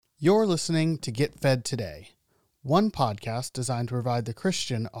You're listening to Get Fed Today, one podcast designed to provide the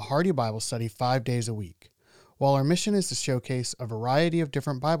Christian a hearty Bible study 5 days a week. While our mission is to showcase a variety of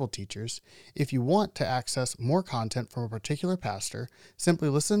different Bible teachers, if you want to access more content from a particular pastor, simply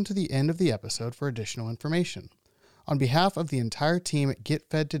listen to the end of the episode for additional information. On behalf of the entire team at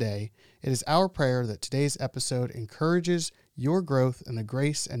Get Fed Today, it is our prayer that today's episode encourages your growth in the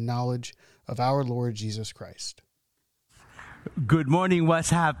grace and knowledge of our Lord Jesus Christ. Good morning.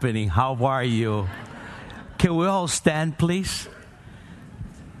 What's happening? How are you? Can we all stand, please?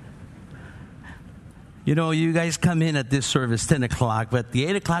 You know, you guys come in at this service 10 o'clock, but the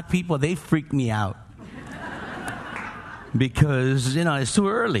 8 o'clock people, they freak me out. Because, you know, it's too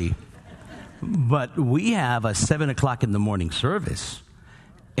early. But we have a 7 o'clock in the morning service,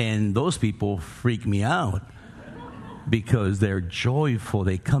 and those people freak me out. Because they're joyful.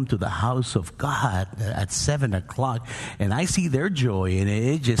 They come to the house of God at 7 o'clock. And I see their joy, and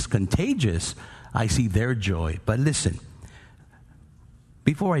it's just contagious. I see their joy. But listen,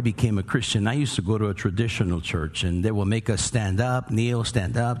 before I became a Christian, I used to go to a traditional church, and they will make us stand up, kneel,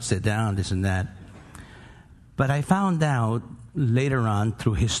 stand up, sit down, this and that. But I found out later on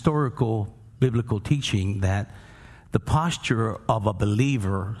through historical biblical teaching that the posture of a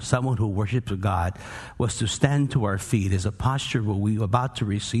believer, someone who worships God, was to stand to our feet as a posture where we were about to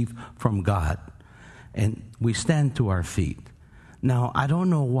receive from God. And we stand to our feet. Now, I don't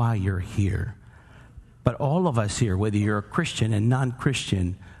know why you're here, but all of us here, whether you're a Christian and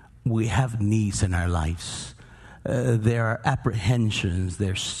non-Christian, we have needs in our lives. There are apprehensions,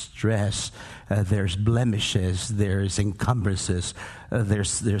 there's stress, there's blemishes, there's encumbrances,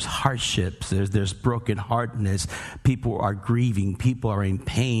 there's hardships, there's brokenheartedness. People are grieving, people are in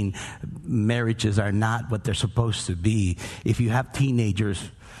pain. Marriages are not what they're supposed to be. If you have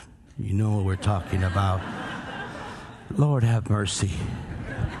teenagers, you know what we're talking about. Lord, have mercy.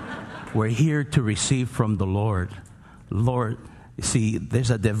 We're here to receive from the Lord. Lord, see,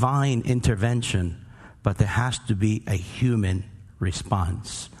 there's a divine intervention, but there has to be a human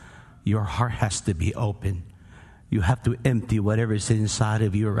response. Your heart has to be open. You have to empty whatever is inside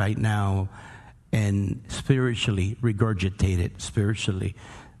of you right now and spiritually regurgitate it spiritually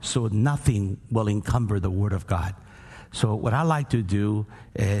so nothing will encumber the Word of God. So what I like to do,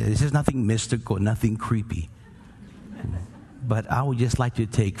 this is nothing mystical, nothing creepy, but I would just like to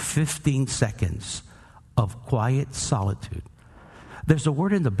take 15 seconds of quiet solitude. There's a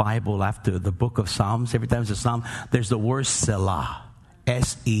word in the Bible after the book of Psalms. Every time there's a psalm, there's the word Selah.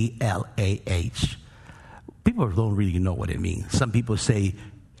 S-E-L-A-H. People don't really know what it means. Some people say,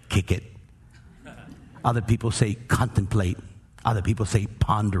 kick it. Other people say, contemplate. Other people say,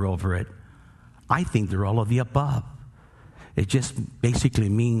 ponder over it. I think they're all of the above. It just basically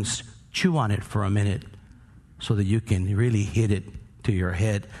means chew on it for a minute so that you can really hit it to your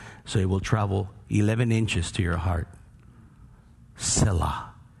head so it will travel 11 inches to your heart.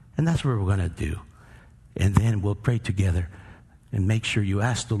 Selah. And that's what we're going to do. And then we'll pray together and make sure you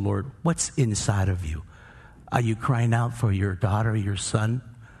ask the Lord, what's inside of you? Are you crying out for your daughter, your son?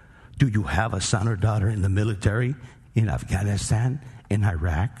 Do you have a son or daughter in the military, in Afghanistan, in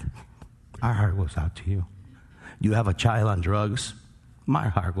Iraq? Our heart goes out to you. You have a child on drugs? My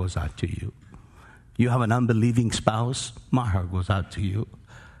heart goes out to you. You have an unbelieving spouse? My heart goes out to you.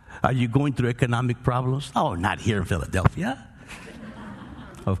 Are you going through economic problems? Oh, not here in Philadelphia.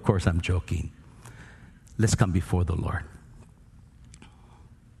 Of course, I'm joking. Let's come before the Lord.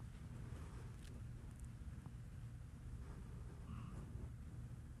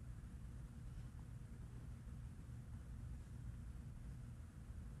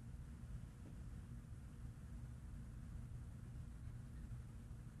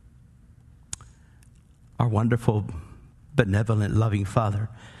 Our wonderful, benevolent, loving Father,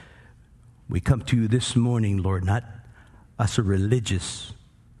 we come to you this morning, Lord, not as a religious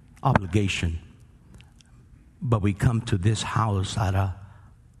obligation, but we come to this house out of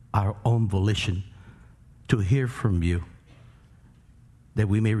our own volition to hear from you, that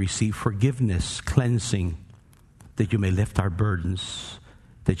we may receive forgiveness, cleansing, that you may lift our burdens,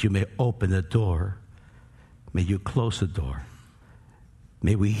 that you may open the door, may you close the door.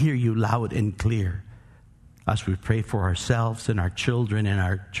 May we hear you loud and clear as we pray for ourselves and our children and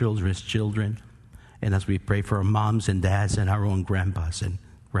our children's children, and as we pray for our moms and dads and our own grandpas and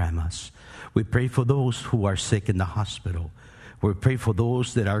grandmas. We pray for those who are sick in the hospital. We pray for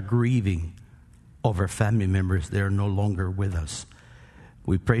those that are grieving over family members that are no longer with us.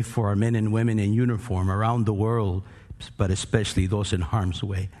 We pray for our men and women in uniform around the world, but especially those in harm's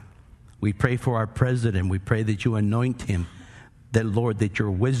way. We pray for our president. We pray that you anoint him, that, Lord, that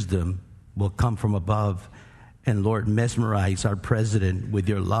your wisdom will come from above And Lord, mesmerize our president with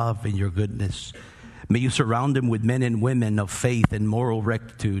your love and your goodness. May you surround him with men and women of faith and moral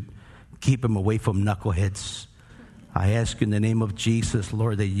rectitude. Keep him away from knuckleheads. I ask in the name of Jesus,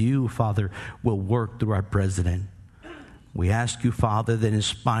 Lord, that you, Father, will work through our president. We ask you, Father, that in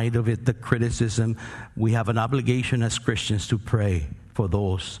spite of it, the criticism, we have an obligation as Christians to pray for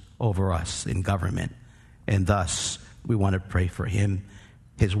those over us in government. And thus, we want to pray for him,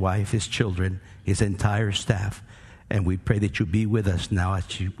 his wife, his children, his entire staff. And we pray that you be with us now as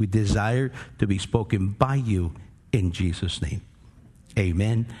we desire to be spoken by you in Jesus' name.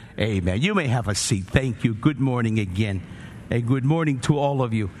 Amen. Amen. You may have a seat. Thank you. Good morning again. And good morning to all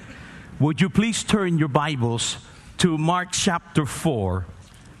of you. Would you please turn your Bibles to Mark chapter 4.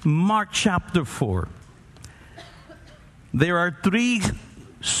 Mark chapter 4. There are 3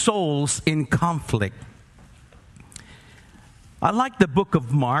 souls in conflict. I like the book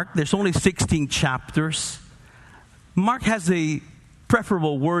of Mark. There's only 16 chapters. Mark has a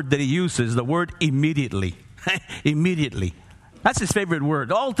preferable word that he uses, the word immediately. Immediately. That's his favorite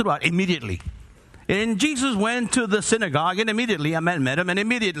word, all throughout, immediately. And Jesus went to the synagogue, and immediately a man met him, and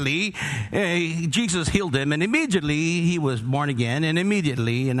immediately Jesus healed him, and immediately he was born again, and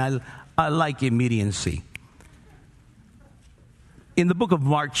immediately, and I like immediacy. In the book of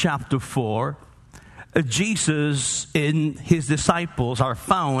Mark chapter 4, Jesus and his disciples are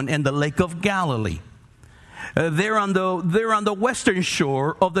found in the Lake of Galilee. They're on the western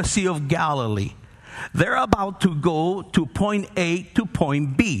shore of the Sea of Galilee. They're about to go to point A to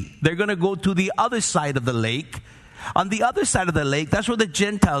point B. They're going to go to the other side of the lake. On the other side of the lake, that's where the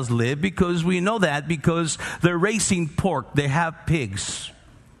Gentiles live, because we know that because they're raising pork. They have pigs.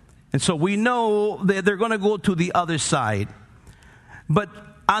 And so we know that they're going to go to the other side. But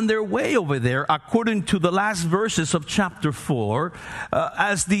on their way over there, according to the last verses of chapter 4,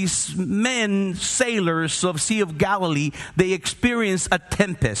 as these men, sailors of Sea of Galilee, they experience a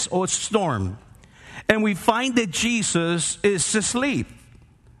tempest or storm. And we find that Jesus is asleep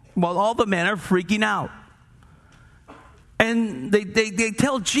while all the men are freaking out. And they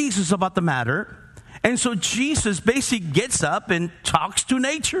tell Jesus about the matter. And so Jesus basically gets up and talks to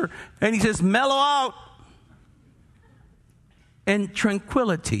nature. And he says, mellow out. And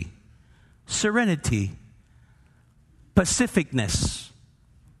tranquility, serenity, pacificness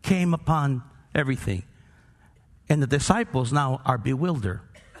came upon everything. And the disciples now are bewildered.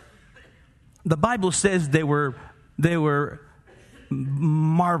 The Bible says they were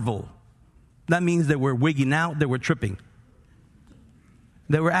marvel. That means they were wigging out, they were tripping.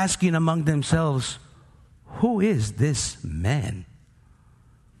 They were asking among themselves, who is this man?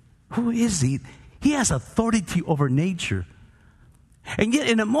 Who is he? He has authority over nature. And yet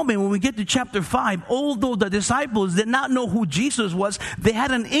in a moment when we get to chapter 5, although the disciples did not know who Jesus was, they had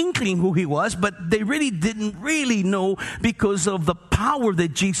an inkling who he was, but they really didn't know because of the power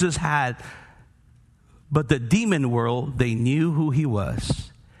that Jesus had. But the demon world, they knew who he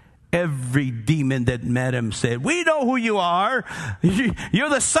was. Every demon that met him said, we know who you are. You're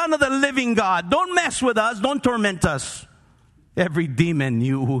the Son of the living God. Don't mess with us. Don't torment us. Every demon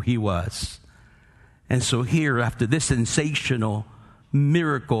knew who he was. And so here, after this sensational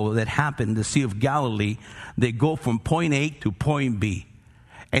miracle that happened in the Sea of Galilee, they go from point A to point B.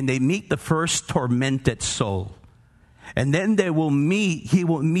 And they meet the first tormented soul. And then we will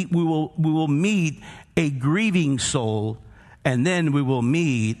meet a grieving soul, and then we will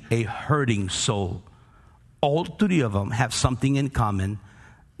meet a hurting soul. All 3 of them have something in common.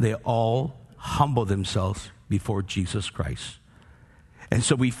 They all humble themselves before Jesus Christ. And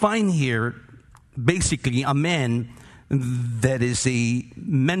so we find here basically a man that is a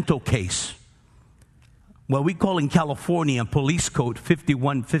mental case. What we call in California police code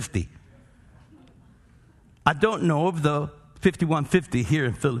 5150. I don't know of the 5150 here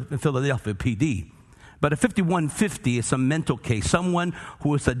in Philadelphia PD. But a 5150 is a mental case, someone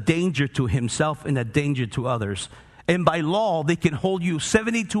who is a danger to himself and a danger to others. And by law, they can hold you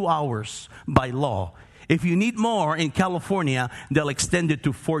 72 hours by law. If you need more in California, they'll extend it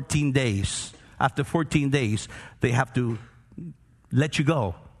to 14 days. After 14 days, they have to let you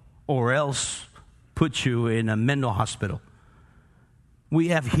go or else put you in a mental hospital. We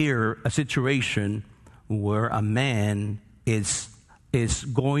have here a situation where a man is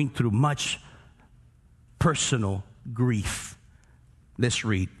going through much personal grief. Let's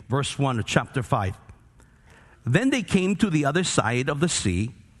read verse 1 of chapter 5. Then they came to the other side of the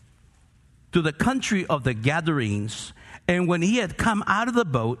sea, to the country of the Gadarenes, and when he had come out of the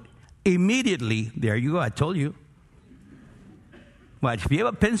boat, immediately, there you go, I told you. Well, if you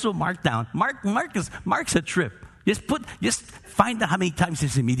have a pencil, mark down. Mark's a trip. Just find out how many times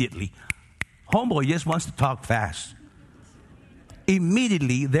it's immediately. Homeboy just wants to talk fast.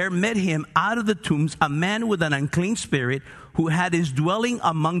 Immediately there met him out of the tombs a man with an unclean spirit who had his dwelling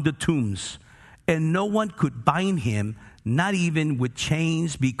among the tombs. And no one could bind him, not even with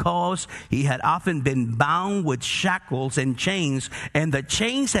chains, because he had often been bound with shackles and chains, and the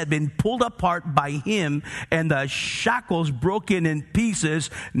chains had been pulled apart by him, and the shackles broken in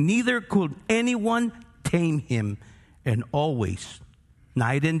pieces. Neither could anyone tame him. And always,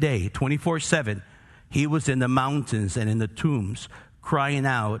 night and day, 24/7, he was in the mountains and in the tombs, crying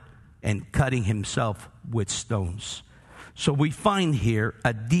out and cutting himself with stones. So we find here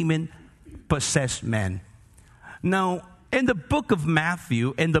a demon-possessed man. Now, in the book of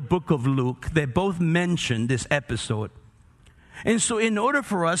Matthew and the book of Luke, they both mention this episode. And so in order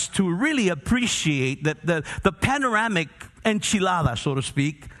for us to really appreciate the panoramic enchilada, so to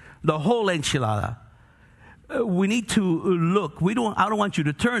speak, the whole enchilada, we need to look. I don't want you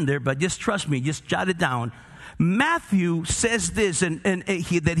to turn there, but just trust me, just jot it down. Matthew says this,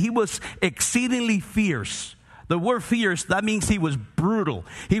 that he was exceedingly fierce. The word fierce, that means he was brutal.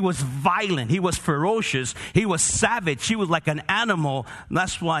 He was violent. He was ferocious. He was savage. He was like an animal.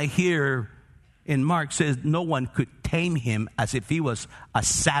 That's why here in Mark says no one could tame him, as if he was a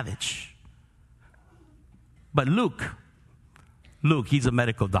savage. But Luke, he's a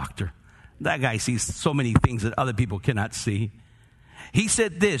medical doctor. That guy sees so many things that other people cannot see. He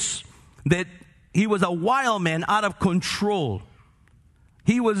said this, that he was a wild man out of control.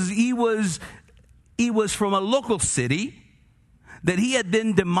 He was from a local city, that he had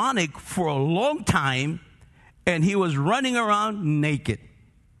been demonic for a long time, and he was running around naked.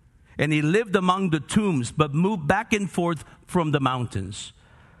 And he lived among the tombs, but moved back and forth from the mountains.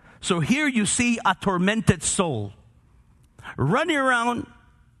 So here you see a tormented soul running around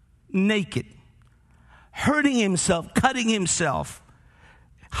naked, hurting himself, cutting himself,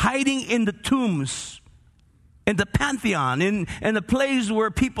 hiding in the tombs, in the pantheon, in the place where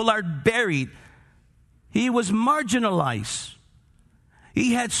people are buried. He was marginalized.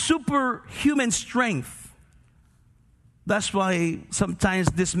 He had superhuman strength. That's why sometimes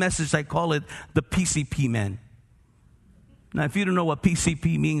this message, I call it the PCP man. Now, if you don't know what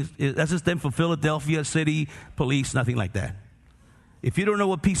PCP means, that's just stand for Philadelphia City Police, nothing like that. If you don't know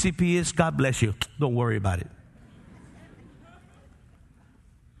what PCP is, God bless you. Don't worry about it.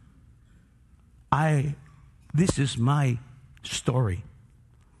 This is my story.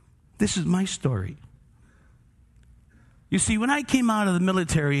 This is my story. You see, when I came out of the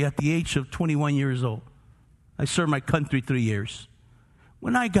military at the age of 21 years old, I served my country 3 years.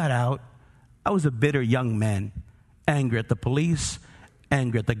 When I got out, I was a bitter young man, angry at the police,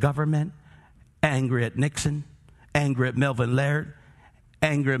 angry at the government, angry at Nixon, angry at Melvin Laird,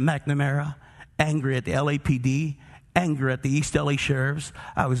 angry at McNamara, angry at the LAPD, angry at the East LA sheriffs.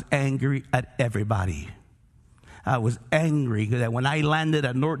 I was angry at everybody. I was angry that when I landed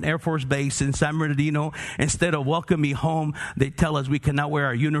at Norton Air Force Base in San Bernardino, instead of welcoming me home, they tell us we cannot wear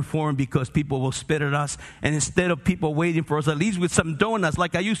our uniform because people will spit at us. And instead of people waiting for us, at least with some donuts,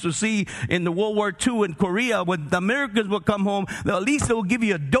 like I used to see in the World War II in Korea, when the Americans would come home, at least they will give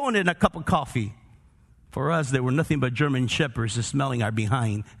you a donut and a cup of coffee. For us, there were nothing but German shepherds just smelling our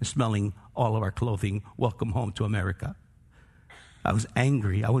behind and smelling all of our clothing. Welcome home to America. I was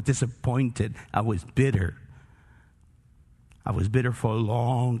angry. I was disappointed. I was bitter. I was bitter for a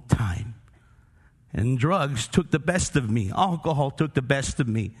long time. And drugs took the best of me. Alcohol took the best of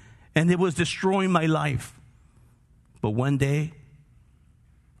me. And it was destroying my life. But one day,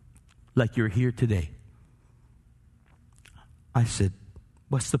 like you're here today, I said,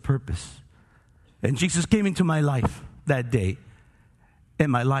 what's the purpose? And Jesus came into my life that day.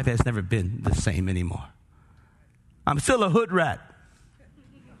 And my life has never been the same anymore. I'm still a hood rat.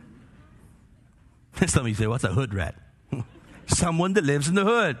 Some of you say, what's a hood rat? Someone that lives in the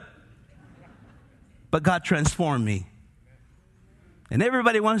hood. But God transformed me. And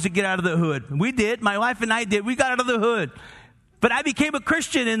everybody wants to get out of the hood. We did. My wife and I did. We got out of the hood. But I became a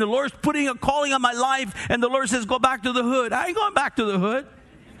Christian, and the Lord's putting a calling on my life, and the Lord says, go back to the hood. I ain't going back to the hood.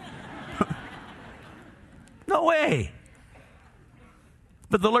 No way.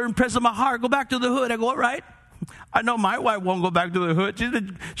 But the Lord impressed on my heart, go back to the hood. I go, all right. I know my wife won't go back to the hood.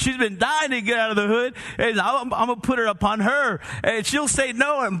 She's been dying to get out of the hood, and I'm going to put it upon her, and she'll say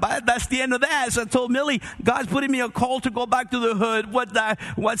no, and that's the end of that. So I told Millie, God's putting me a call to go back to the hood.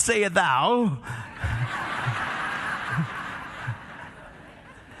 What sayest thou?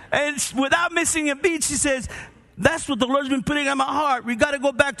 And without missing a beat, she says, that's what the Lord's been putting on my heart. We got to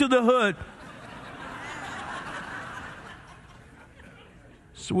go back to the hood.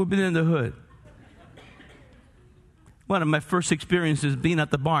 So we've been in the hood. One of my first experiences being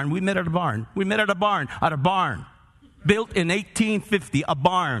at the barn. We met at a barn. Built in 1850, a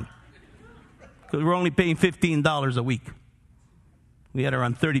barn. Because we're only paying $15 a week. We had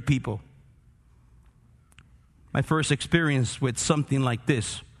around 30 people. My first experience with something like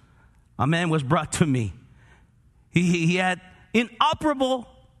this. A man was brought to me. He had inoperable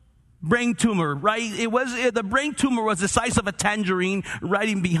brain tumor, right? The brain tumor was the size of a tangerine right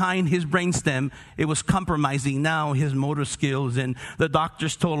in behind his brainstem. It was compromising now his motor skills, and the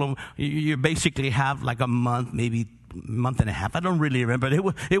doctors told him, you basically have like a month, maybe a month and a half. I don't really remember.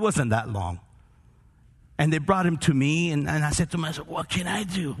 It wasn't that long. And they brought him to me, and I said to myself, what can I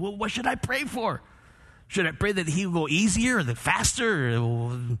do? What should I pray for? Should I pray that he will go easier or faster?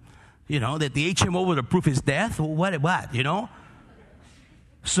 That the HMO would approve his death? What?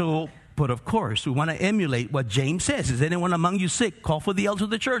 So, but of course, we want to emulate what James says. Is anyone among you sick? Call for the elders of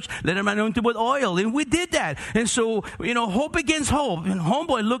the church. Let him anoint him with oil. And we did that. And so, hope against hope. And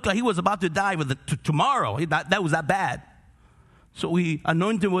homeboy looked like he was about to die tomorrow. That was that bad. So we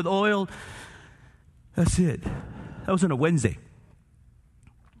anointed him with oil. That's it. That was on a Wednesday.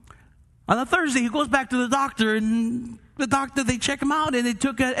 On a Thursday, he goes back to the doctor, and the doctor, they check him out, and they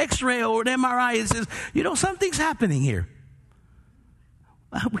took an x-ray or an MRI and says, something's happening here.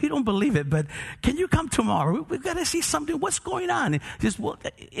 We don't believe it, but can you come tomorrow? We've got to see something. What's going on?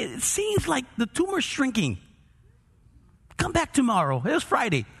 It seems like the tumor's shrinking. Come back tomorrow. It was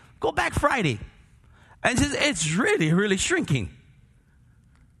Friday. Go back Friday. And he says, it's really, really shrinking.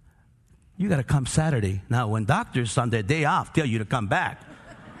 You got to come Saturday. Now, when doctors on their day off tell you to come back,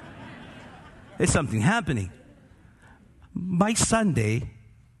 there's something happening. By Sunday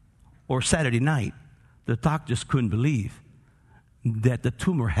or Saturday night, the doctors couldn't believe that the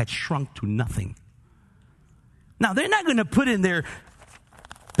tumor had shrunk to nothing. Now, they're not going to put in their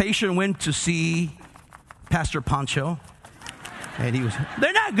patient went to see Pastor Pancho, and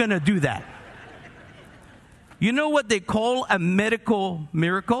they're not going to do that. You know what they call a medical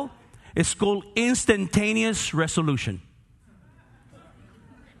miracle? It's called instantaneous resolution.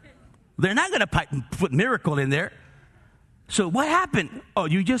 They're not going to put miracle in there. So what happened? Oh,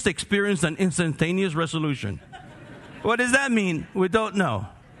 you just experienced an instantaneous resolution. What does that mean? We don't know.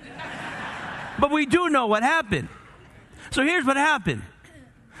 But we do know what happened. So here's what happened.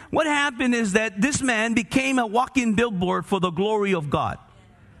 What happened is that this man became a walking billboard for the glory of God.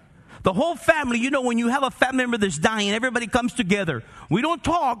 The whole family, when you have a family member that's dying, everybody comes together. We don't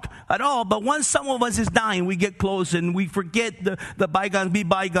talk at all, but once some of us is dying, we get close and we forget the bygones be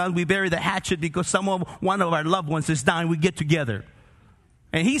bygones. We bury the hatchet because one of our loved ones is dying. We get together.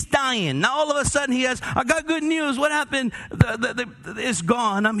 And he's dying. Now all of a sudden I got good news. What happened? It's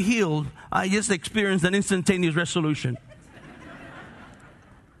gone. I'm healed. I just experienced an instantaneous resolution.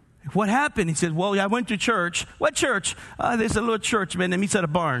 What happened? He said, well, I went to church. What church? There's a little church, man, that meets at a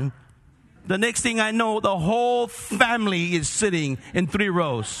barn. The next thing I know, the whole family is sitting in 3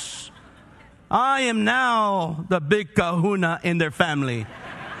 rows. I am now the big kahuna in their family.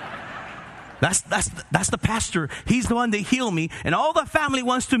 That's the pastor. He's the one that healed me, and all the family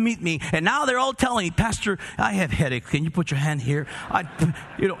wants to meet me. And now they're all telling me, Pastor, I have headache. Can you put your hand here?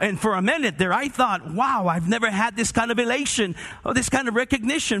 And for a minute there, I thought, wow, I've never had this kind of elation, or this kind of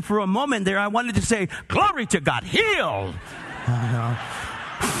recognition. For a moment there, I wanted to say, glory to God, healed.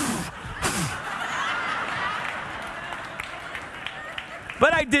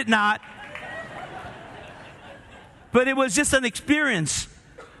 But I did not. But it was just an experience.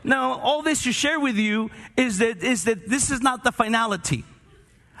 Now, all this to share with you is that this is not the finality.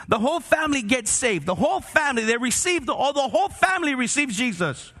 The whole family gets saved. The whole family, the whole family receives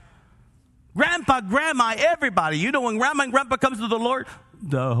Jesus. Grandpa, grandma, everybody. When grandma and grandpa comes to the Lord,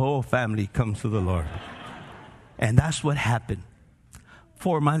 the whole family comes to the Lord. And that's what happened.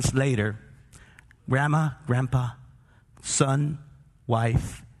 4 months later, grandma, grandpa, son,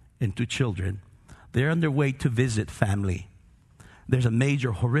 wife, and 2 children, they're on their way to visit family. There's a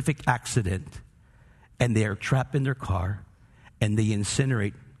major horrific accident, and they are trapped in their car, and they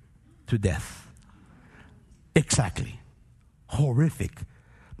incinerate to death. Exactly. Horrific.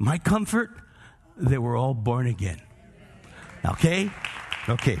 My comfort, they were all born again. Okay?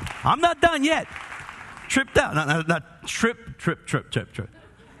 I'm not done yet. Tripped out. Not trip.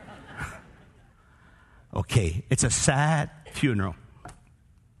 Okay, it's a sad funeral.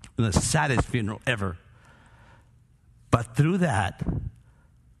 The saddest funeral ever. But through that,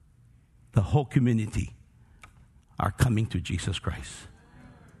 the whole community are coming to Jesus Christ.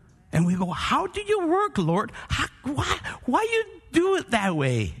 And we go, how do you work, Lord? Why you do it that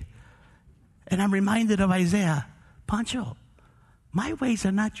way? And I'm reminded of Isaiah. Pancho, my ways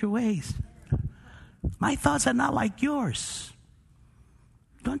are not your ways. My thoughts are not like yours.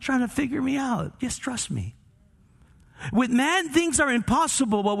 Don't try to figure me out. Just trust me. With man, things are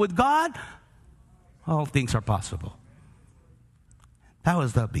impossible, but with God, all things are possible. That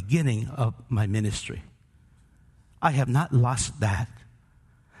was the beginning of my ministry. I have not lost that.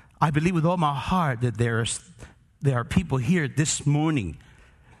 I believe with all my heart that there are people here this morning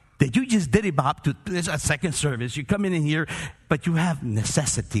that you just did it up to a second service. You come in here, but you have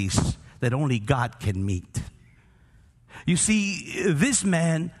necessities that only God can meet. You see, this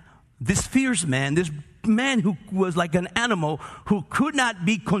man, this fierce man, this man who was like an animal who could not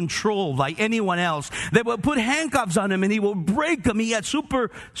be controlled by anyone else. They would put handcuffs on him and he would break them. He had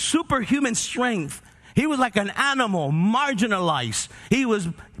superhuman strength. He was like an animal, marginalized. He was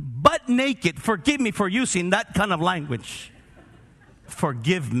butt naked. Forgive me for using that kind of language.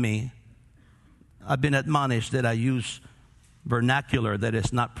 Forgive me. I've been admonished that I use vernacular that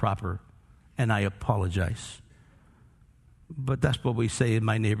is not proper, and I apologize. But that's what we say in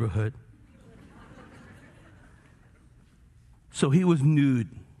my neighborhood. So he was nude.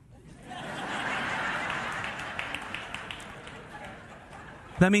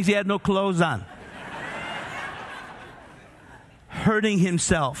 That means he had no clothes on. Hurting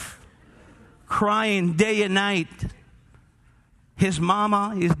himself. Crying day and night. His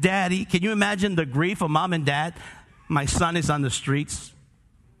mama, his daddy. Can you imagine the grief of mom and dad? My son is on the streets.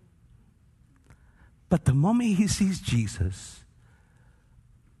 But the moment he sees Jesus,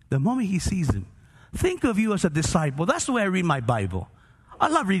 the moment he sees him, think of you as a disciple. That's the way I read my Bible. I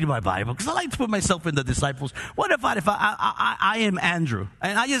love reading my Bible because I like to put myself in the disciples. What if I am Andrew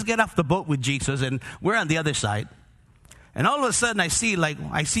and I just get off the boat with Jesus and we're on the other side, and all of a sudden I see like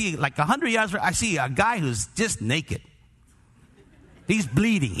 100 yards, I see a guy who's just naked. He's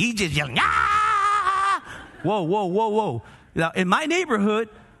bleeding. He's just yelling, ah! Whoa, whoa, whoa, whoa. Now, in my neighborhood,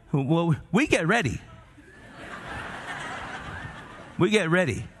 well, we get ready. We get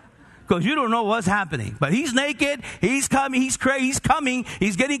ready. Because you don't know what's happening. But he's naked. He's coming. He's crazy. He's coming.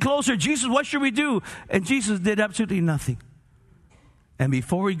 He's getting closer. Jesus, what should we do? And Jesus did absolutely nothing. And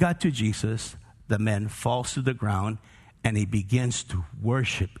before he got to Jesus, the man falls to the ground and he begins to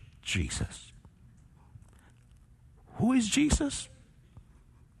worship Jesus. Who is Jesus?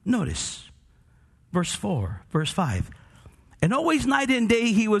 Notice verse 4, verse 5. And always night and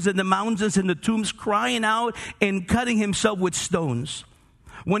day he was in the mountains and the tombs crying out and cutting himself with stones.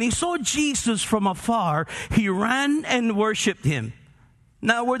 When he saw Jesus from afar, he ran and worshiped him.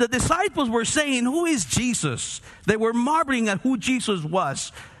 Now, where the disciples were saying, who is Jesus? They were marveling at who Jesus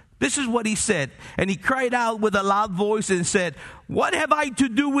was. This is what he said. And he cried out with a loud voice and said, what have I to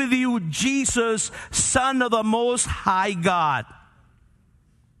do with you, Jesus, Son of the Most High God?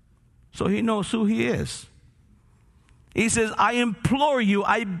 So he knows who he is. He says, I implore you,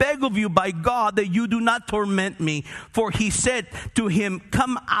 I beg of you by God that you do not torment me. For he said to him,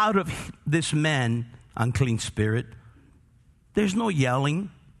 come out of this man, unclean spirit. There's no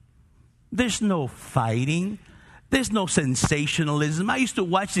yelling. There's no fighting. There's no sensationalism. I used to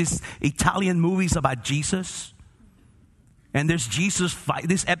watch these Italian movies about Jesus. And there's Jesus fight.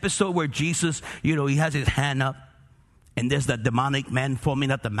 This episode where Jesus, he has his hand up. And there's the demonic man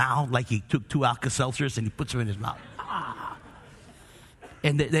foaming at the mouth like he took 2 Alka-Seltzers and he puts them in his mouth.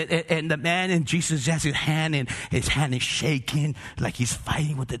 And the man and Jesus has his hand and his hand is shaking like he's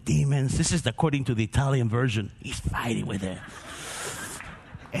fighting with the demons. This is according to the Italian version. He's fighting with it.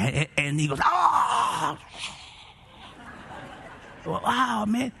 And he goes, oh! Wow,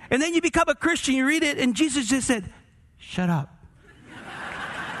 man. And then you become a Christian, you read it, and Jesus just said, shut up.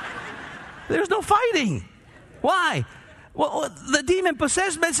 There's no fighting. Why? Well, the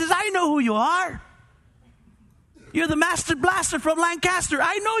demon-possessed man says, I know who you are. You're the master blaster from Lancaster.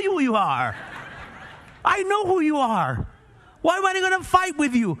 I know who you are. I know who you are. Why am I going to fight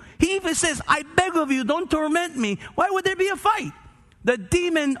with you? He even says, I beg of you, don't torment me. Why would there be a fight? The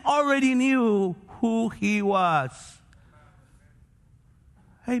demon already knew who he was.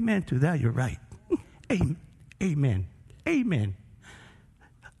 Amen to that. You're right. Amen. Amen.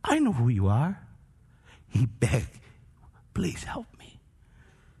 I know who you are. He begged, please help me.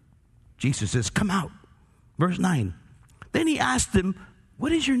 Jesus says, come out. Verse 9. Then he asked him,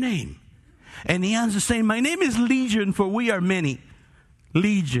 what is your name? And he answered saying, my name is Legion, for we are many.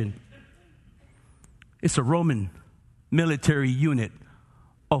 Legion. It's a Roman military unit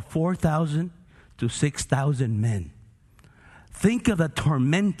of 4,000 to 6,000 men. Think of the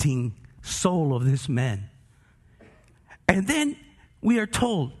tormenting soul of this man. And then we are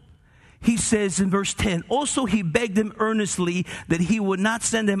told, he says in verse 10, also he begged him earnestly that he would not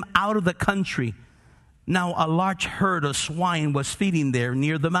send him out of the country. Now a large herd of swine was feeding there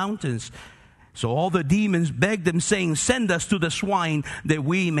near the mountains. So all the demons begged him, saying, send us to the swine that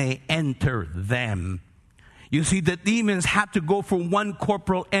we may enter them. You see, the demons had to go from one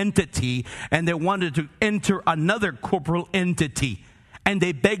corporal entity, and they wanted to enter another corporal entity. And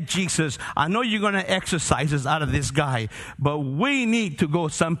they begged Jesus, I know you're going to exorcise us out of this guy, but we need to go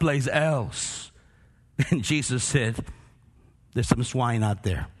someplace else. And Jesus said, there's some swine out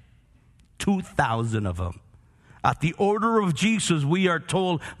there. 2,000 of them. At the order of Jesus, we are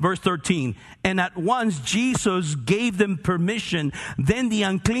told, verse 13, and at once Jesus gave them permission. Then the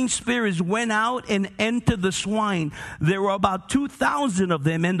unclean spirits went out and entered the swine. There were about 2,000 of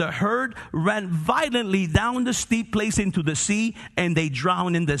them, and the herd ran violently down the steep place into the sea, and they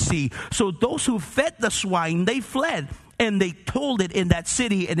drowned in the sea. So those who fed the swine, they fled. And they told it in that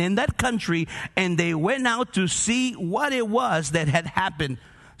city and in that country, and they went out to see what it was that had happened.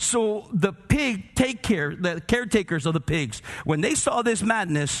 So the the caretakers of the pigs, when they saw this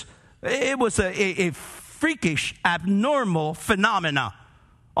madness, it was a freakish, abnormal phenomena.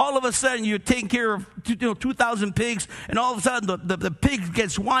 All of a sudden, you're taking care of 2,000 pigs, and all of a sudden, the pigs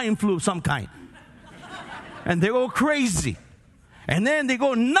get swine flu of some kind. And they go crazy. And then they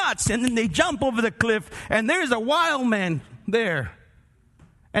go nuts, and then they jump over the cliff, and there's a wild man there.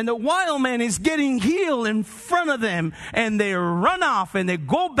 And the wild man is getting healed in front of them, and they run off, and they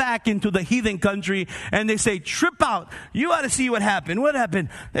go back into the heathen country, and they say, trip out. You ought to see what happened. What happened?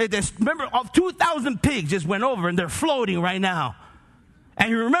 Remember, 2,000 pigs just went over, and they're floating right now. And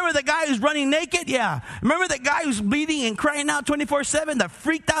you remember the guy who's running naked? Yeah. Remember the guy who's bleeding and crying out 24/7? The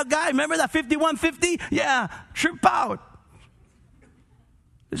freaked out guy? Remember that 5150? Yeah. Trip out.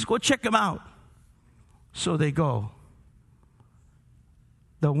 Let's go check him out. So they go.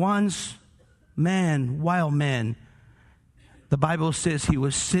 The wild man, the Bible says he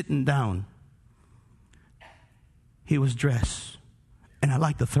was sitting down. He was dressed. And I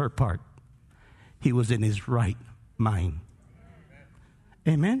like the third part. He was in his right mind.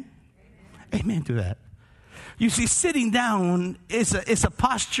 Amen? Amen to that. You see, sitting down is a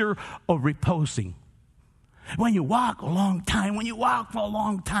posture of reposing. When you walk for a long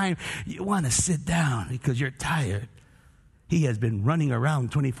time, you want to sit down because you're tired. He has been running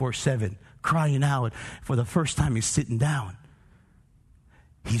around 24/7, crying out. For the first time, he's sitting down.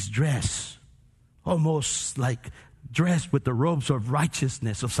 He's dressed, almost like dressed with the robes of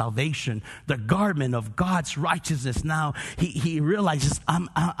righteousness, of salvation, the garment of God's righteousness. Now he realizes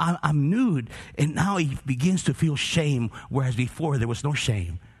I'm nude, and now he begins to feel shame, whereas before there was no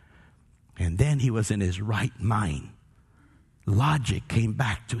shame. And then he was in his right mind. Logic came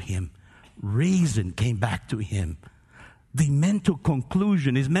back to him. Reason came back to him. The mental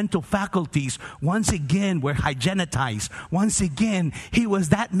conclusion, his mental faculties, once again were hygienized. Once again, he was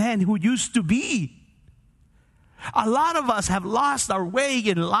that man who used to be. A lot of us have lost our way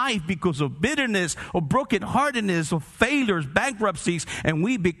in life because of bitterness, of brokenheartedness, of failures, bankruptcies, and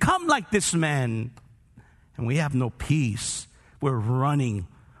we become like this man. And we have no peace. We're running.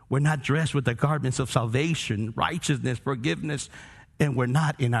 We're not dressed with the garments of salvation, righteousness, forgiveness, and we're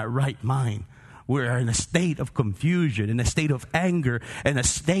not in our right mind. We're in a state of confusion, in a state of anger, in a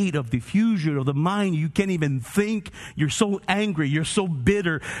state of diffusion of the mind. You can't even think. You're so angry. You're so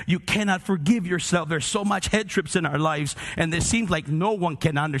bitter. You cannot forgive yourself. There's so much head trips in our lives, and it seems like no one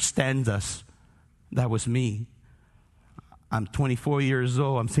can understand us. That was me. I'm 24 years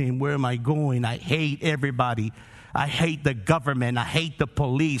old. I'm saying, where am I going? I hate everybody. I hate the government. I hate the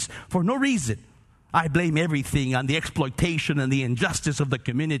police for no reason. I blame everything on the exploitation and the injustice of the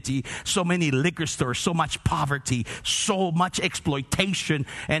community. So many liquor stores, so much poverty, so much exploitation.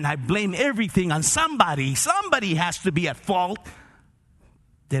 And I blame everything on somebody. Somebody has to be at fault.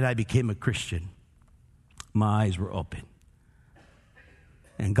 Then I became a Christian. My eyes were open.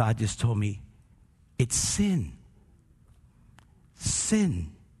 And God just told me, it's sin.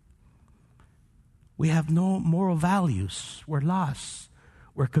 Sin. We have no moral values. We're lost.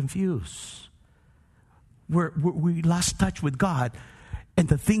 We're confused. We lost touch with God, and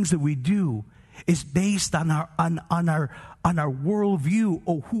the things that we do is based on our worldview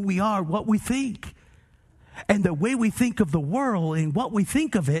of who we are, what we think, and the way we think of the world and what we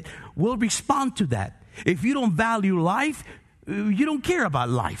think of it will respond to that. If you don't value life, you don't care about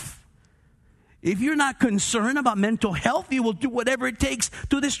life. If you're not concerned about mental health, you will do whatever it takes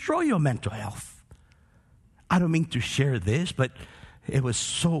to destroy your mental health. I don't mean to share this, but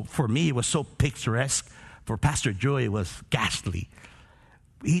for me, it was so picturesque. For Pastor Joey, it was ghastly.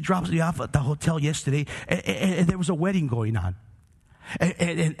 He drops me off at the hotel yesterday, and there was a wedding going on.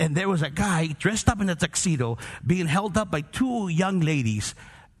 And there was a guy dressed up in a tuxedo being held up by two young ladies,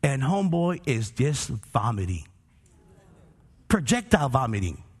 and homeboy is just vomiting. Projectile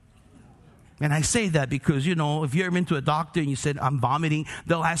vomiting. And I say that because, if you're into a doctor and you said, I'm vomiting,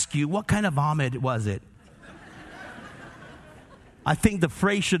 they'll ask you, what kind of vomit was it? I think the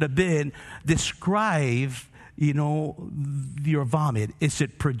phrase should have been, describe, your vomit. Is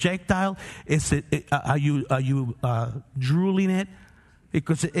it projectile? Is it, are you drooling it?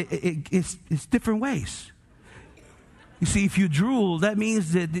 Because it's different ways. You see, if you drool, that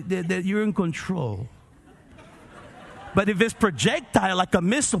means that you're in control. But if it's projectile, like a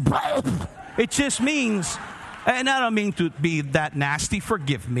missile, it just means, and I don't mean to be that nasty,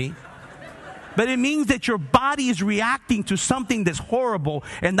 forgive me, but it means that your body is reacting to something that's horrible,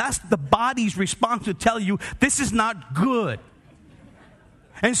 and that's the body's response to tell you, this is not good.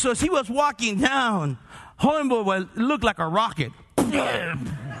 And so as he was walking down, Homeboy looked like a rocket. I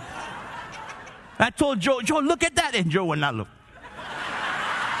told Joe, look at that, and Joe would not look.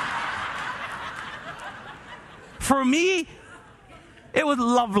 For me, it was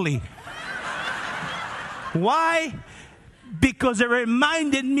lovely. Why? Because it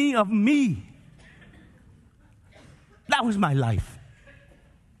reminded me of me. That was my life.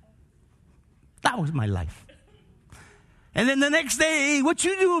 That was my life. And then the next day, hey, what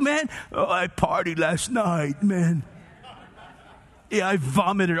you do, man? Oh, I partied last night, man. Yeah, I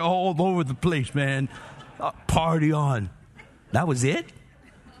vomited all over the place, man. Party on. That was it?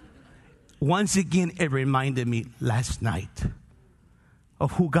 Once again, it reminded me last night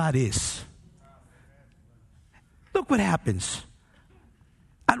of who God is. Look what happens.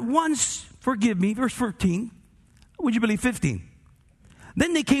 At once, forgive me, verse 14. Would you believe 15?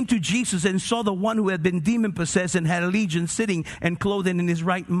 Then they came to Jesus and saw the one who had been demon-possessed and had a legion sitting and clothed in his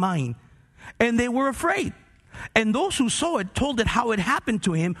right mind. And they were afraid. And those who saw it told it how it happened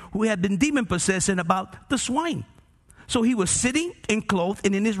to him who had been demon-possessed and about the swine. So he was sitting and clothed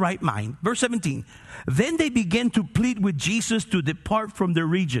and in his right mind. Verse 17. Then they began to plead with Jesus to depart from the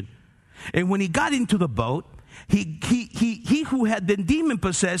region. And when he got into the boat, he who had been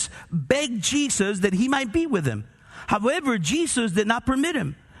demon-possessed begged Jesus that he might be with him. However, Jesus did not permit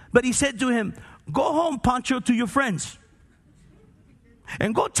him. But he said to him, go home, Pancho, to your friends.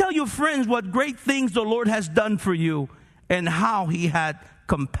 And go tell your friends what great things the Lord has done for you and how he had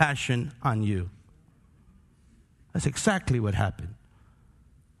compassion on you. That's exactly what happened.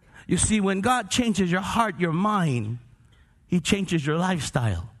 You see, when God changes your heart, your mind, he changes your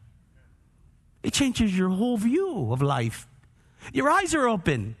lifestyle. It changes your whole view of life. Your eyes are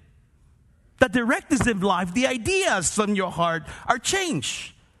open. The directives of life, the ideas from your heart are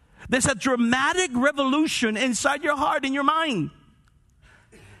changed. There's a dramatic revolution inside your heart and your mind.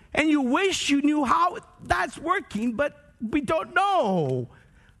 And you wish you knew how that's working, but we don't know.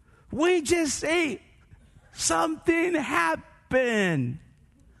 We just say, something happened.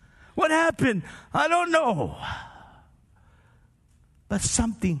 What happened? I don't know. But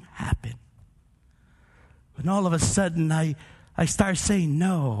something happened. And all of a sudden, I start saying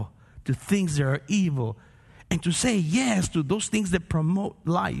no to things that are evil and to say yes to those things that promote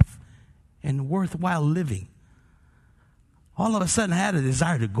life and worthwhile living. All of a sudden, I had a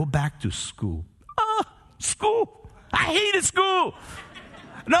desire to go back to school. School. I hated school.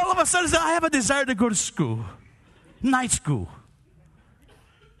 And all of a sudden, I have a desire to go to school. Night school.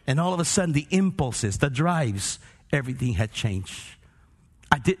 And all of a sudden, the impulses, the drives, everything had changed.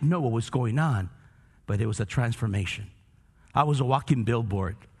 I didn't know what was going on, but it was a transformation. I was a walking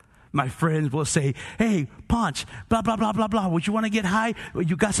billboard. My friends will say, hey, Pancho, blah, blah, blah, blah, blah. Would you want to get high?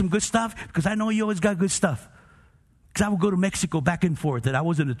 You got some good stuff? Because I know you always got good stuff. Because I would go to Mexico back and forth, and I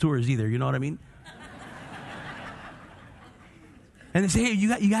wasn't a tourist either, you know what I mean? And they say, hey, you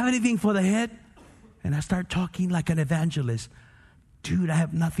have anything for the head? And I start talking like an evangelist. Dude, I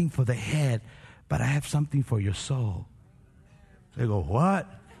have nothing for the head, but I have something for your soul. They go, what?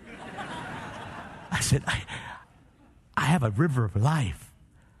 I said, I have a river of life.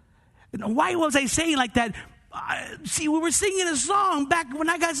 And why was I saying like that? See, we were singing a song back when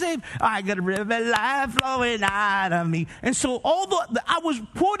I got saved. I got a river of life flowing out of me. And so I was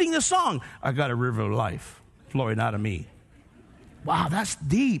quoting the song. I got a river of life flowing out of me. Wow, that's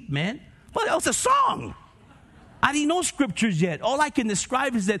deep, man. Well, that was a song. I didn't know scriptures yet. All I can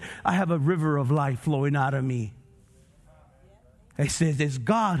describe is that I have a river of life flowing out of me. It says it's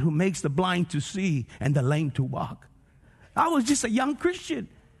God who makes the blind to see and the lame to walk. I was just a young Christian.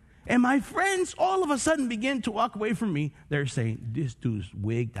 And my friends all of a sudden began to walk away from me. They're saying, this dude's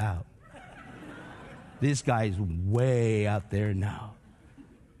wigged out. This guy's way out there now.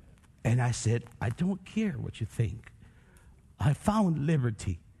 And I said, I don't care what you think. I found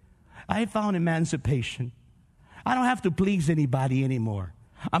liberty. I found emancipation. I don't have to please anybody anymore.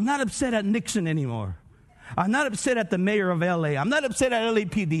 I'm not upset at Nixon anymore. I'm not upset at the mayor of LA. I'm not upset at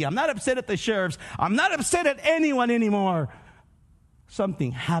LAPD. I'm not upset at the sheriffs. I'm not upset at anyone anymore.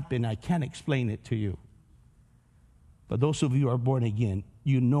 Something happened. I can't explain it to you. But those of you who are born again,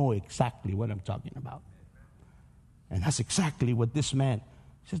 you know exactly what I'm talking about. And that's exactly what this man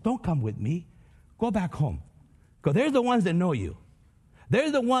says. Don't come with me. Go back home. Because they're the ones that know you. They're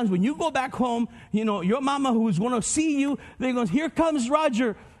the ones, when you go back home, you know, your mama who's going to see you, they're going, here comes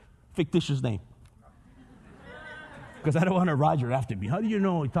Roger. Fictitious name. Because I don't want a Roger after me. How do you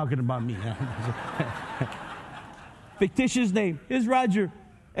know he's talking about me? Fictitious name. Here's Roger.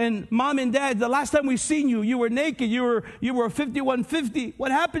 And mom and dad, the last time we seen you, you were naked. You were 5150.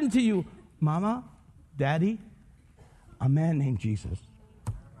 What happened to you? Mama, daddy, a man named Jesus.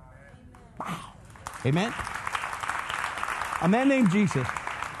 Wow. Amen? A man named Jesus.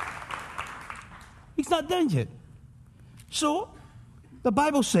 He's not done yet. So, the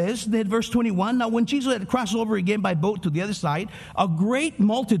Bible says that verse 21, now when Jesus had crossed over again by boat to the other side, a great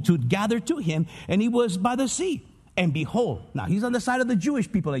multitude gathered to him, and he was by the sea. And behold, now he's on the side of the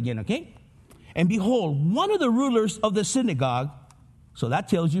Jewish people again, okay? And behold, one of the rulers of the synagogue, so that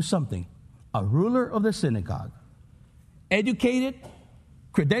tells you something. A ruler of the synagogue, educated,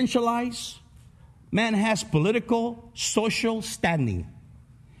 credentialized, man has political, social standing.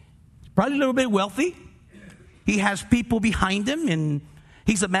 Probably a little bit wealthy. He has people behind him, and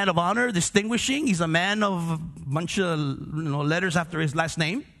he's a man of honor, distinguishing. He's a man of a bunch of letters after his last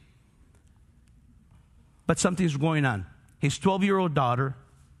name. But something's going on. His 12-year-old daughter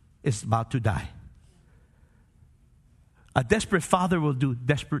is about to die. A desperate father will do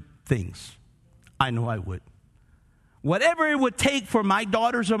desperate things. I know I would. Whatever it would take for my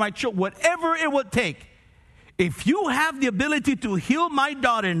daughters or my children, whatever it would take, if you have the ability to heal my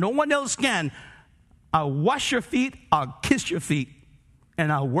daughter and no one else can, I'll wash your feet, I'll kiss your feet,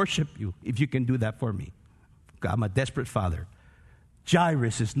 and I'll worship you if you can do that for me. I'm a desperate father.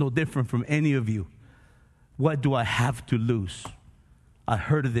 Jairus is no different from any of you. What do I have to lose? I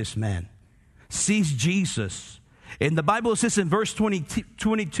heard of this man. Sees Jesus. And the Bible says in verse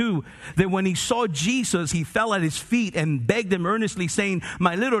 22 that when he saw Jesus, he fell at his feet and begged him earnestly, saying,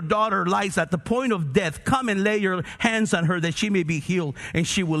 my little daughter lies at the point of death. Come and lay your hands on her that she may be healed and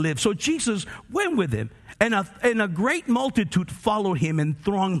she will live. So Jesus went with him, and a great multitude followed him and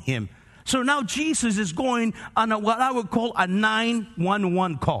thronged him. So now Jesus is going on what I would call a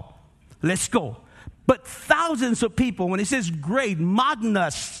 911 call. Let's go. But thousands of people, when it says great,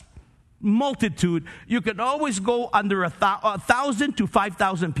 magnus, multitude, you could always go under 1,000 to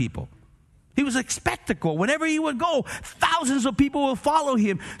 5,000 people. He was a spectacle. Whenever he would go, thousands of people will follow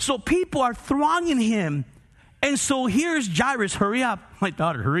him. So people are thronging him. And so here's Jairus, hurry up. My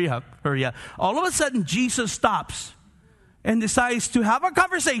daughter, hurry up, hurry up. All of a sudden, Jesus stops and decides to have a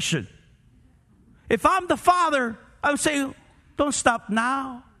conversation. If I'm the father, I would say, don't stop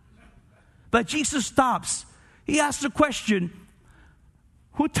now. But Jesus stops. He asks the question,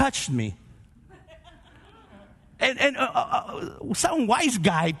 who touched me? And some wise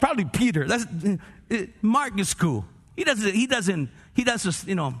guy, probably Peter. Mark is cool. He doesn't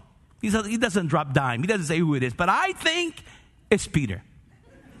drop dime. He doesn't say who it is. But I think it's Peter.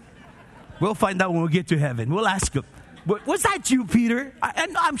 We'll find out when we get to heaven. We'll ask him, was that you, Peter?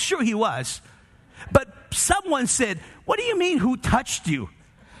 And I'm sure he was. But someone said, what do you mean, who touched you?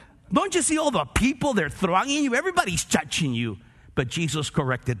 Don't you see all the people? They're thronging you. Everybody's touching you. But Jesus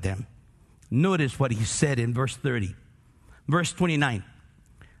corrected them. Notice what he said in verse 30. Verse 29.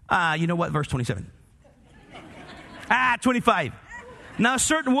 You know what? Verse 27. 25. Now a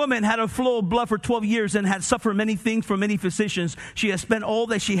certain woman had a flow of blood for 12 years and had suffered many things from many physicians. She had spent all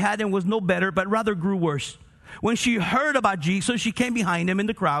that she had and was no better, but rather grew worse. When she heard about Jesus, she came behind him in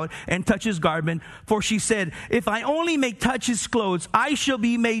the crowd and touched his garment. For she said, if I only may touch his clothes, I shall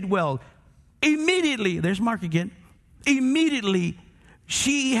be made well. Immediately, there's Mark again. Immediately,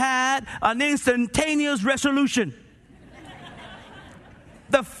 she had an instantaneous resolution.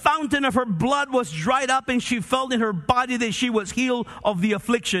 The fountain of her blood was dried up, and she felt in her body that she was healed of the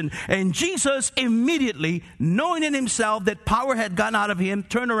affliction. And Jesus immediately, knowing in himself that power had gone out of him,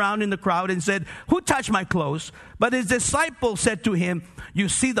 turned around in the crowd and said, who touched my clothes? But his disciples said to him, you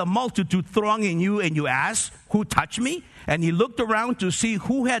see the multitude thronging you, and you ask, who touched me? And he looked around to see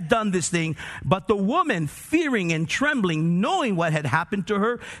who had done this thing. But the woman, fearing and trembling, knowing what had happened to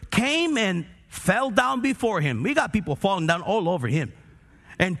her, came and fell down before him. We got people falling down all over him.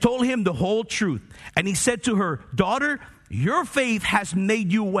 And told him the whole truth. And he said to her, daughter, your faith has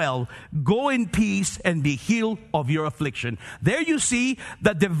made you well. Go in peace and be healed of your affliction. There you see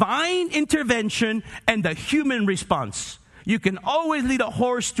the divine intervention and the human response. You can always lead a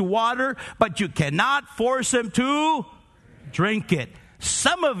horse to water, but you cannot force him to drink it.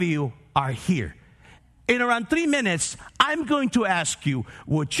 Some of you are here. In around 3 minutes, I'm going to ask you,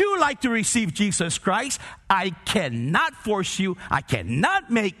 would you like to receive Jesus Christ? I cannot force you. I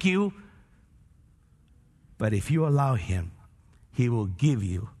cannot make you. But if you allow him, he will give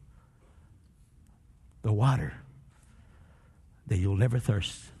you the water that you'll never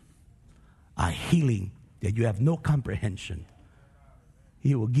thirst, a healing that you have no comprehension.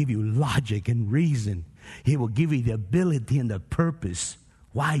 He will give you logic and reason. He will give you the ability and the purpose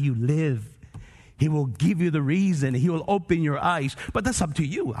why you live. He will give you the reason. He will open your eyes. But that's up to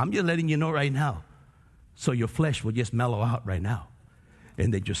you. I'm just letting you know right now. So your flesh will just mellow out right now.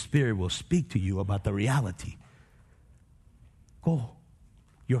 And that your spirit will speak to you about the reality. Go.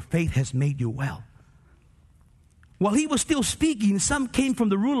 Your faith has made you well. While he was still speaking, some came from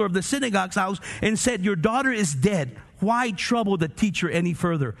the ruler of the synagogue's house and said, your daughter is dead. Why trouble the teacher any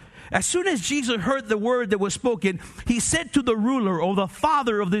further? As soon as Jesus heard the word that was spoken, he said to the ruler or the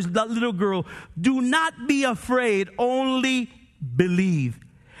father of this little girl, do not be afraid, only believe.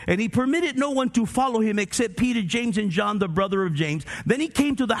 And he permitted no one to follow him except Peter, James, and John, the brother of James. Then he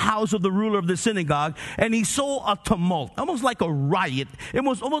came to the house of the ruler of the synagogue, and he saw a tumult, almost like a riot. It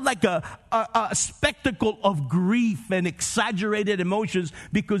was almost like a spectacle of grief and exaggerated emotions,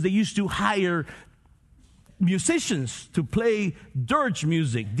 because they used to hire musicians to play dirge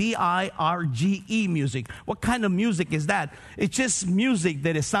music, D-I-R-G-E music. What kind of music is that? It's just music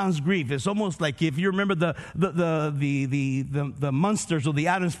that it sounds grief. It's almost like if you remember the Munsters or the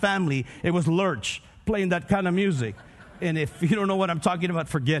Addams Family, it was Lurch playing that kind of music. And if you don't know what I'm talking about,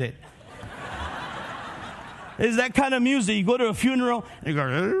 forget it. It's that kind of music. You go to a funeral and you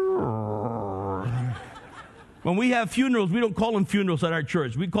go. When we have funerals, we don't call them funerals at our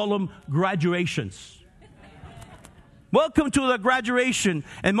church. We call them graduations. Welcome to the graduation.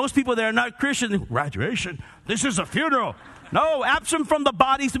 And most people that are not Christian, graduation? This is a funeral. No, absent from the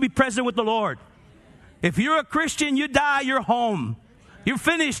bodies to be present with the Lord. If you're a Christian, you die, you're home. You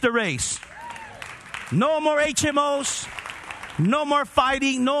finished the race. No more HMOs. No more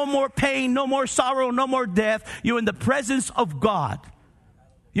fighting. No more pain. No more sorrow. No more death. You're in the presence of God.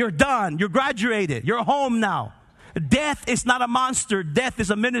 You're done. You're graduated. You're home now. Death is not a monster. Death is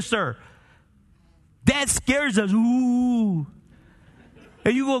a minister. Death scares us. Ooh.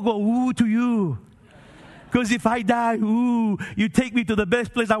 And you will go, ooh, to you. Because if I die, ooh, you take me to the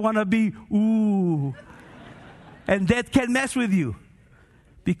best place I want to be. Ooh. And death can mess with you.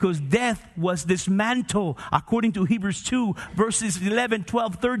 Because death was dismantled. According to Hebrews 2, verses 11,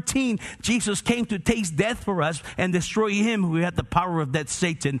 12, 13, Jesus came to taste death for us and destroy him who had the power of death,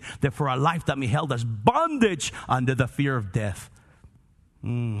 Satan, that for a lifetime he held us bondage under the fear of death.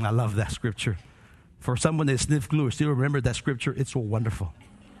 I love that scripture. For someone that sniffed glue or still remember that scripture, it's so wonderful.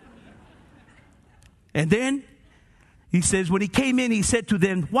 And then he says, when he came in, he said to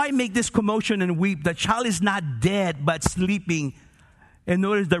them, why make this commotion and weep? The child is not dead, but sleeping. And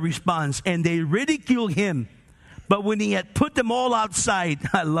notice the response. And they ridiculed him. But when he had put them all outside,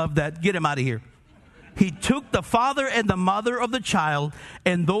 I love that. Get him out of here. He took the father and the mother of the child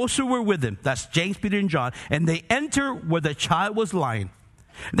and those who were with him. That's James, Peter, and John. And they entered where the child was lying.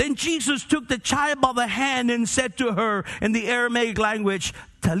 Then Jesus took the child by the hand and said to her in the Aramaic language,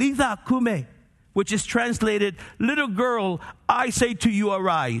 Talitha kume, which is translated, little girl, I say to you,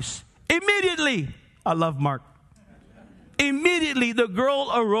 arise. Immediately, I love Mark. Immediately the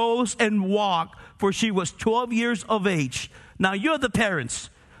girl arose and walked, for she was 12 years of age. Now you're the parents.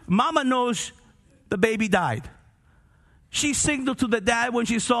 Mama knows the baby died. She signaled to the dad when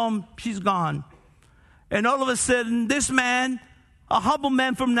she saw him, she's gone. And all of a sudden, this man, a humble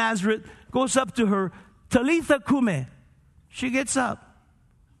man from Nazareth, goes up to her, Talitha kume. She gets up,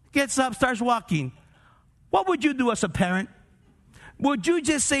 starts walking. What would you do as a parent? Would you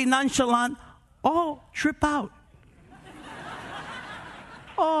just say nonchalant, oh, trip out?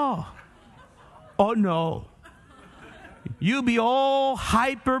 Oh no. You be all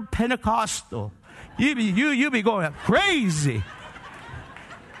hyper Pentecostal. You be going crazy.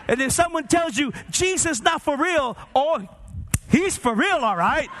 And if someone tells you Jesus not for real, oh, he's for real, all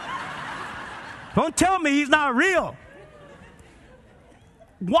right. Don't tell me he's not real.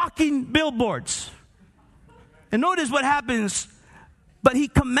 Walking billboards. And notice what happens. But he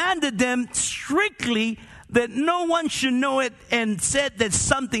commanded them strictly that no one should know it, and said that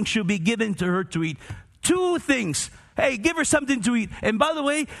something should be given to her to eat. Two things. Hey, give her something to eat. And by the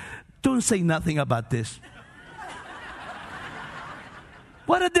way, don't say nothing about this.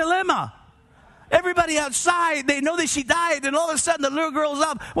 What a dilemma. Everybody outside, they know that she died, and all of a sudden the little girl's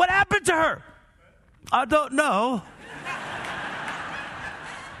up. What happened to her? I don't know.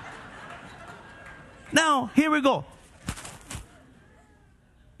 Now, here we go.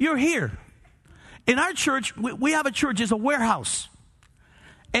 You're here. In our church, we have a church. It's a warehouse.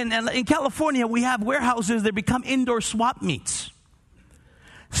 And in California, we have warehouses that become indoor swap meets.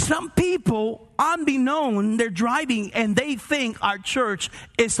 Some people, unbeknown, they're driving and they think our church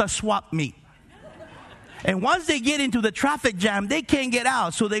is a swap meet. And once they get into the traffic jam, they can't get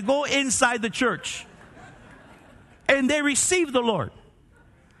out. So they go inside the church. And they receive the Lord.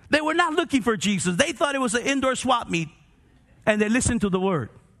 They were not looking for Jesus. They thought it was an indoor swap meet. And they listened to the word.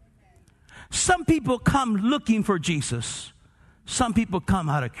 Some people come looking for Jesus. Some people come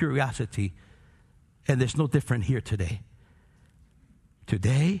out of curiosity. And there's no different here today.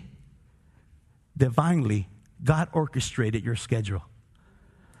 Today, divinely, God orchestrated your schedule.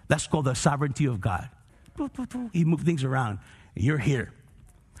 That's called the sovereignty of God. He moved things around. You're here.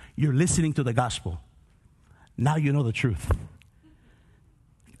 You're listening to the gospel. Now you know the truth.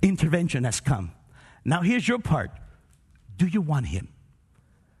 Intervention has come. Now here's your part. Do you want him?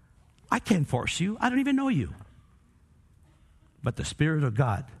 I can't force you. I don't even know you. But the Spirit of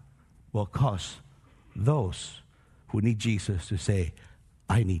God will cause those who need Jesus to say,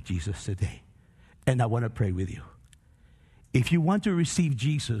 I need Jesus today. And I want to pray with you. If you want to receive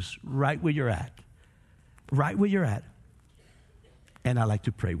Jesus right where you're at, and I'd like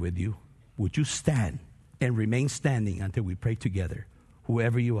to pray with you, would you stand and remain standing until we pray together?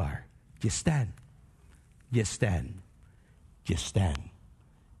 Whoever you are, just stand. Just stand. Just stand.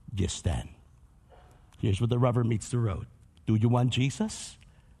 Just stand. Here's where the rubber meets the road. Do you want Jesus?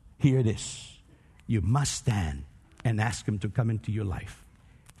 Here it is. You must stand and ask him to come into your life.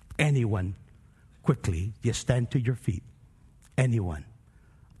 Anyone, quickly, just stand to your feet. Anyone.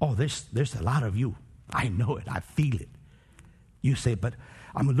 Oh, there's a lot of you. I know it. I feel it. You say, but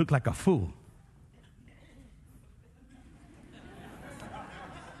I'm going to look like a fool.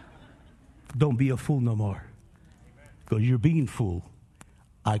 Don't be a fool no more. Because you're being fool.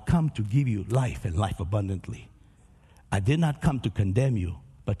 I come to give you life and life abundantly. I did not come to condemn you,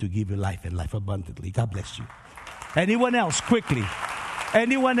 but to give you life and life abundantly. God bless you. Anyone else, quickly?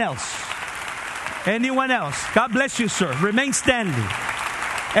 Anyone else? Anyone else? God bless you, sir. Remain standing.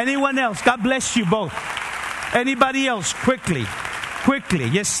 Anyone else? God bless you both. Anybody else? Quickly. Quickly.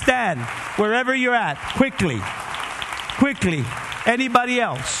 Just stand wherever you're at. Quickly. Quickly. Anybody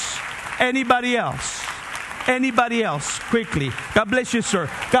else? Anybody else? Anybody else? Quickly. God bless you, sir.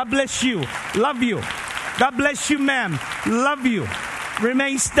 God bless you. Love you. God bless you, ma'am. Love you.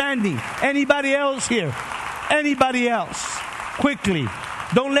 Remain standing. Anybody else here? Anybody else? Quickly.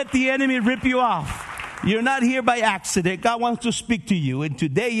 Don't let the enemy rip you off. You're not here by accident. God wants to speak to you, and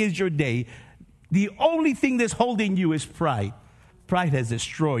today is your day. The only thing that's holding you is pride. Pride has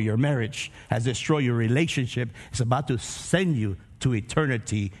destroyed your marriage, has destroyed your relationship. It's about to send you to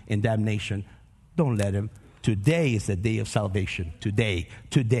eternity in damnation. Don't let him. Today is the day of salvation. Today.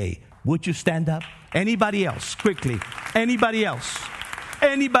 Would you stand up? Anybody else? Quickly. Anybody else?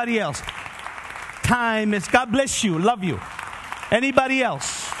 Anybody else? Time is, God bless you. Love you. Anybody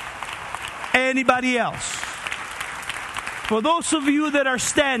else? Anybody else? For those of you that are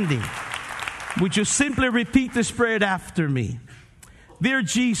standing, would you simply repeat this prayer after me? Dear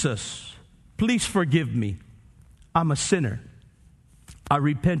Jesus, please forgive me. I'm a sinner. I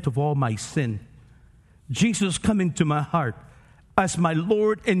repent of all my sin. Jesus, come into my heart as my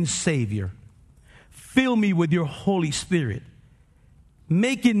Lord and Savior. Fill me with your Holy Spirit,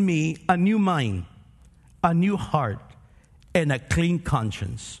 making me a new mind, a new heart, and a clean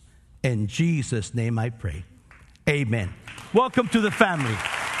conscience. In Jesus' name I pray. Amen. Welcome to the family.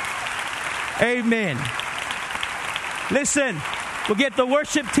 Amen. Listen, we'll get the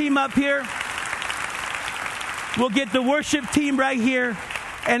worship team up here. We'll get the worship team right here.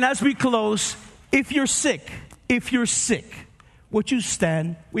 And as we close, if you're sick, would you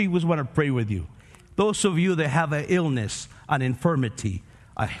stand? We just want to pray with you. Those of you that have an illness, an infirmity,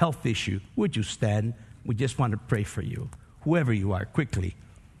 a health issue, would you stand? We just want to pray for you. Whoever you are, quickly.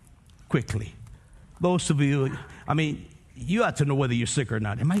 Those of you, you ought to know whether you're sick or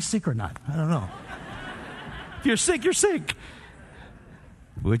not. Am I sick or not? I don't know. If you're sick, you're sick.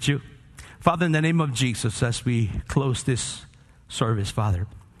 Would you? Father, in the name of Jesus, as we close this service, Father,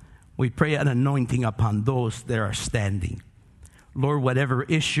 we pray an anointing upon those that are standing. Lord, whatever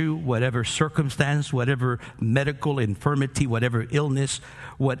issue, whatever circumstance, whatever medical infirmity, whatever illness,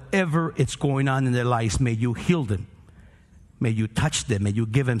 whatever it's going on in their lives, may you heal them. May you touch them. May you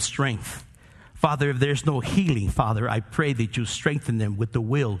give them strength. Father, if there's no healing, Father, I pray that you strengthen them with the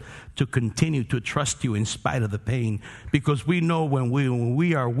will to continue to trust you in spite of the pain. Because we know when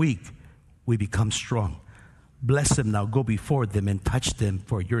we are weak, we become strong. Bless them now. Go before them and touch them,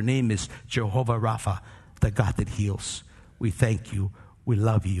 for your name is Jehovah Rapha, the God that heals. We thank you. We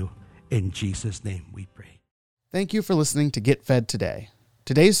love you. In Jesus' name we pray. Thank you for listening to Get Fed Today.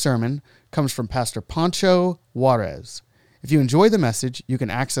 Today's sermon comes from Pastor Pancho Juarez. If you enjoy the message, you can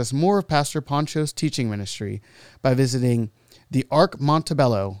access more of Pastor Pancho's teaching ministry by visiting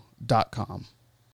thearkmontebello.com.